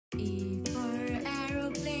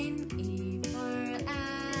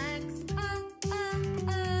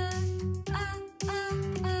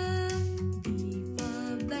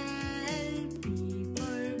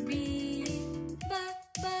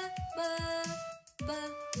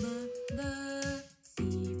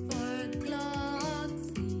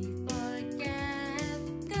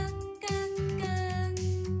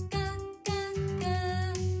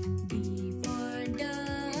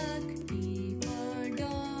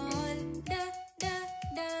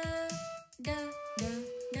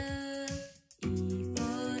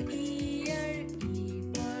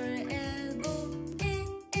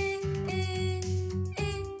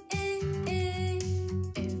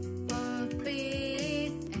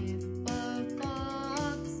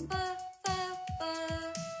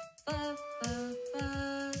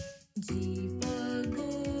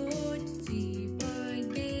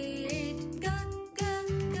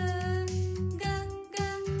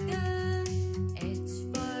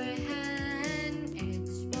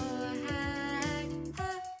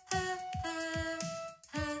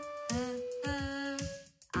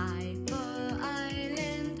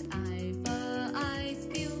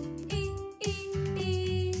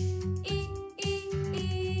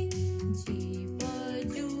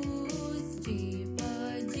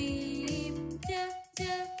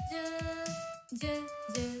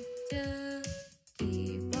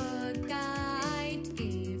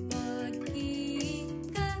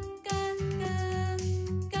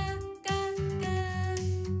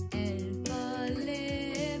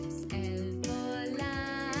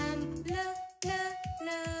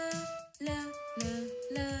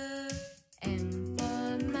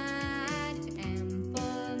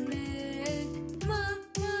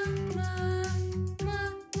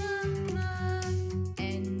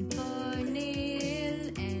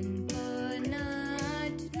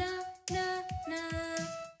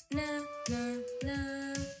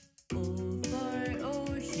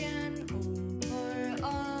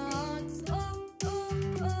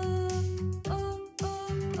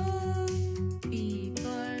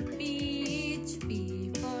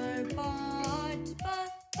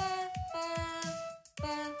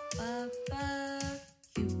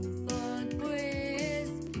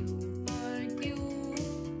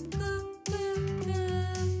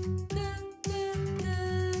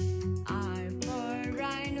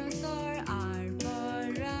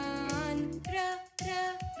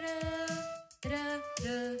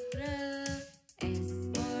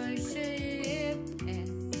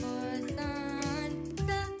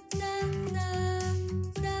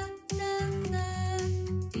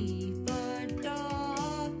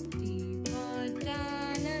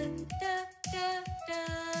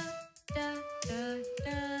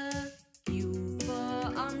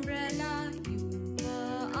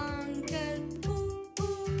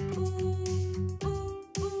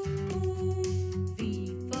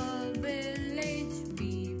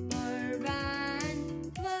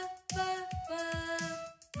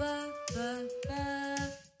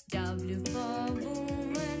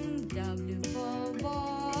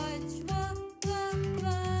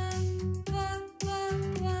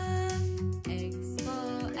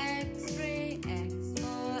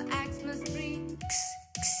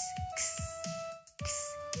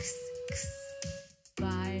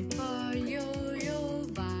Y for yo-yo,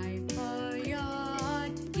 Y for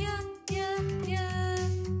yacht. Yeah, yeah, yeah,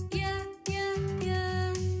 yeah, yeah,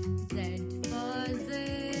 yeah. Z for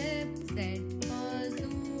zip, Z for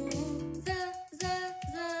zoo. Z, z,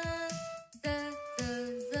 z, z, z,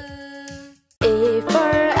 z. A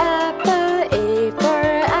for apple, A for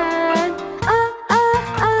ant.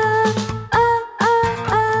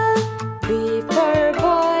 B for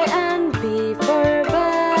boy and B for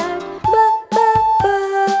bat.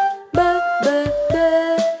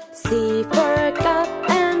 C for cup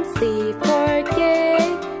and C for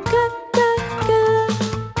cake.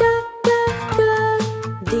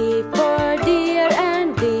 D for deer and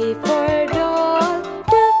D for doll.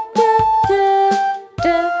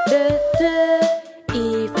 E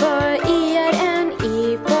for ear and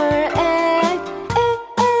E for egg.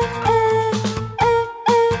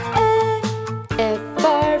 F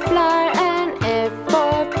for flower and F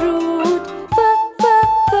for fruit.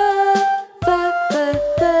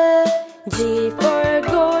 G for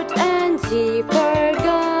goat and G for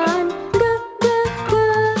gun.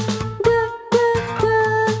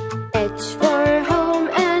 H for home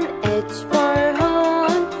and H for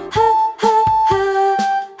horn.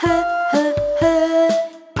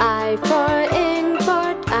 I for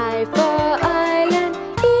inkpot, I for island.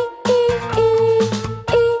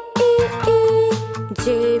 J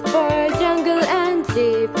for jungle and J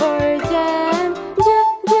for jam.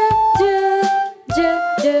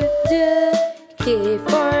 K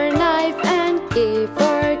for knife and K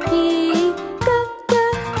for key.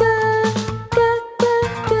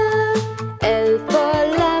 L for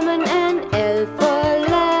lemon and L for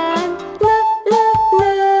lamb.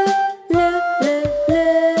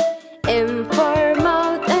 M for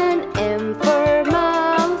mouth and M for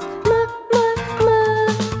mouse.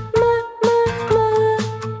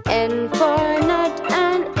 N for nut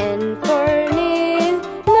and N for nail.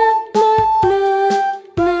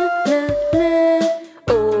 O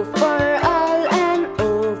for owl and O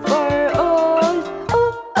for old.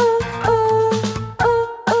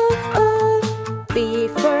 P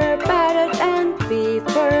for parrot and P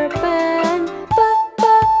for pen.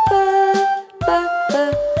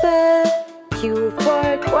 Q for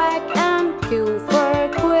quack and Q for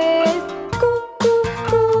quiz.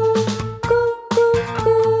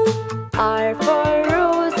 R for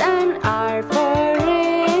rose and R for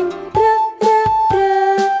ring.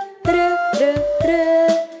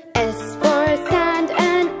 S for sand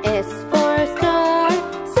and S for star.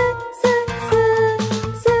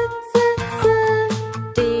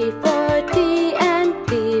 T for tea and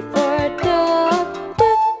T for dog.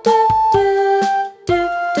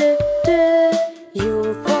 U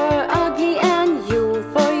for ugly and U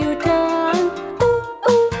for U-turn.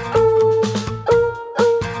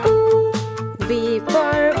 V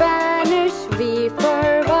for vanish, V for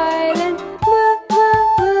violin.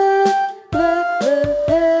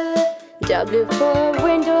 W for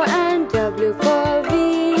window and W for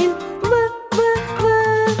wheel.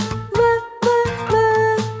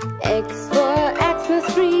 X for Xmas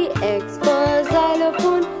tree, X for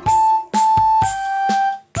xylophone.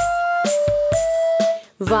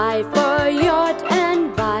 Y for yacht and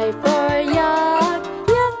Y for yacht.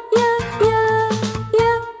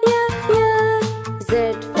 Z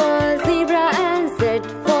for zebra and Z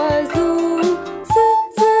for zoo.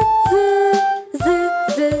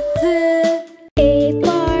 A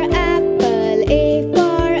for apple, A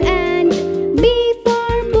for ant. B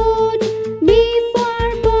for boat, B for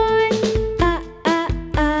boy.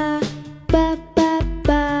 Ba, ba,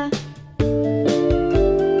 ba.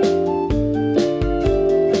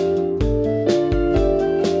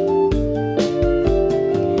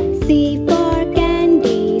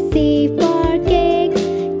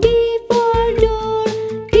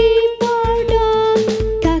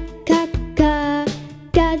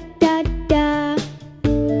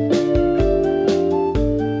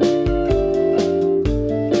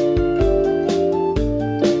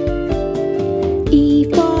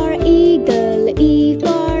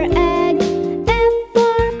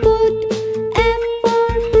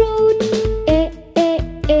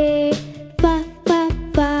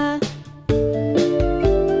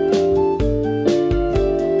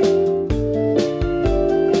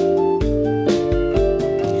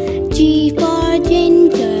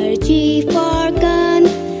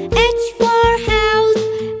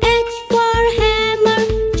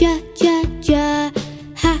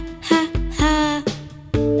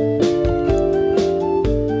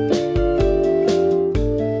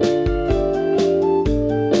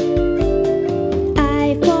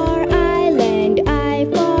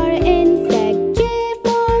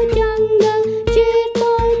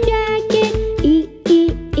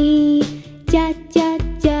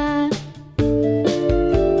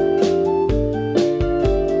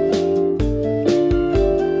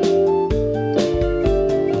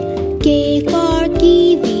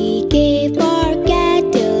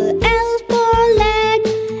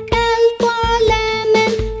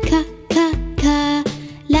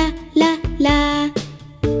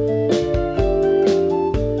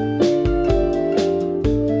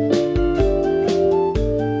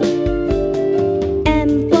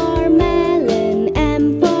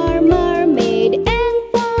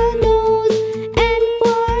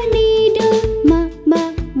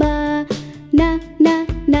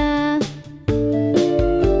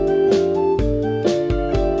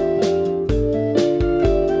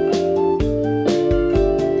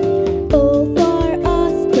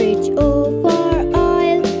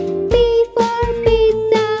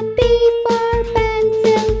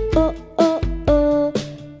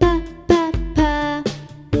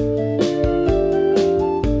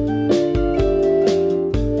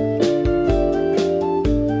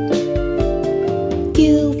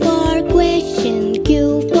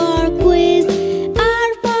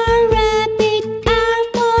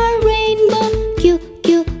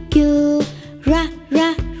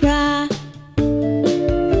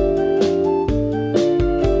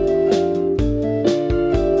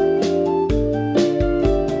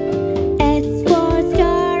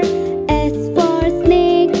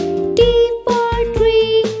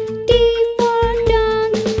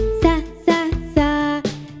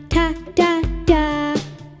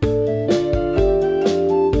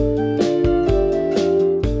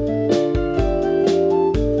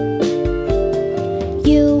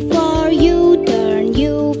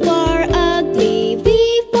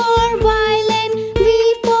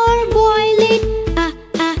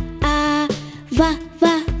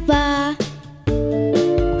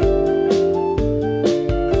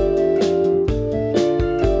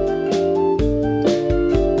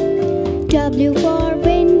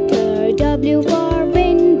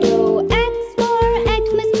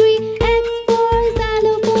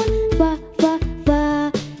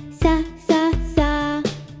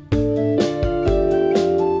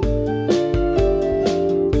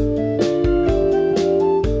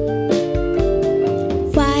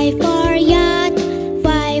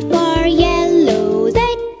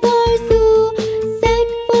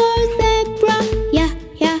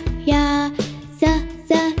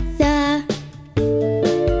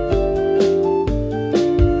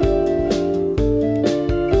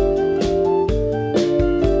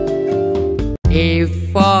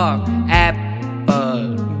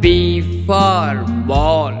 B for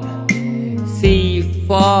ball. C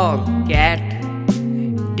for cat.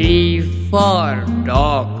 D for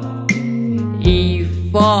dog. E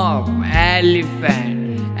for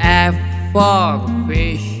elephant. F for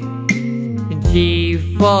fish. G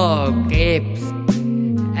for grapes.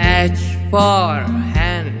 H for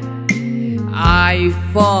hen. I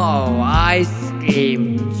for ice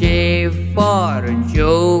cream. J for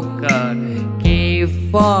joker. K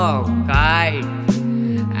for kite.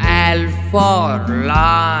 L for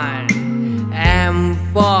lion. M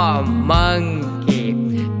for monkey.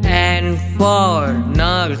 N for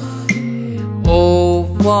nurse. O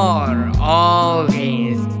for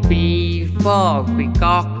orange. P for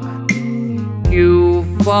peacock. Q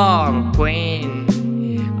for queen.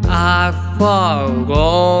 R for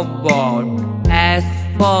robot. S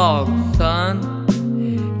for sun.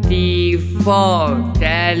 T for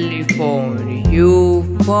telephone. U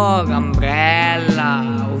for umbrella.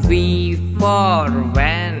 V for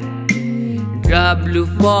van. W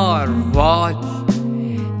for watch.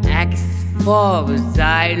 X for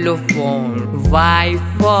xylophone. Y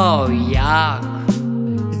for yak.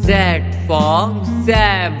 Z for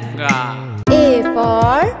zebra. A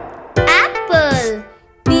for apple.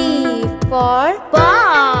 B for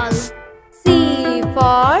ball. C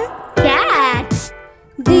for cat.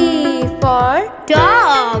 D for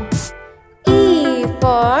dog. E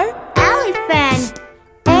for elephant.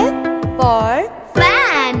 F for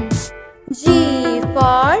fan. G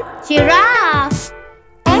for giraffe.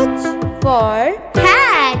 H for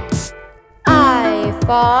hat. I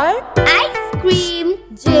for ice cream.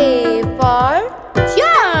 J for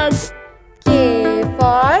jug. K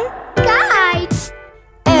for kite.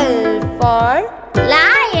 L for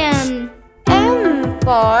lion. M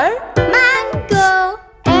for mango.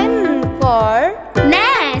 N for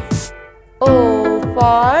nest. O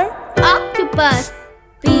for octopus.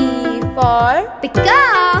 P for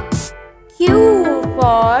peacock. Q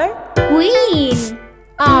for queen.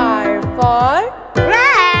 R for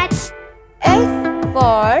rat. S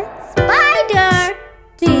for spider.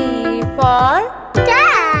 T for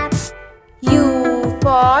tap. U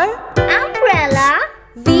for umbrella.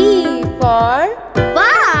 V for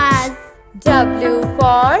vase. W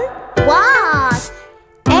for watch.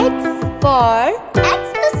 X for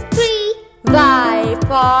Xmas tree. Y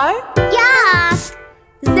for yak.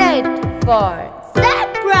 Z for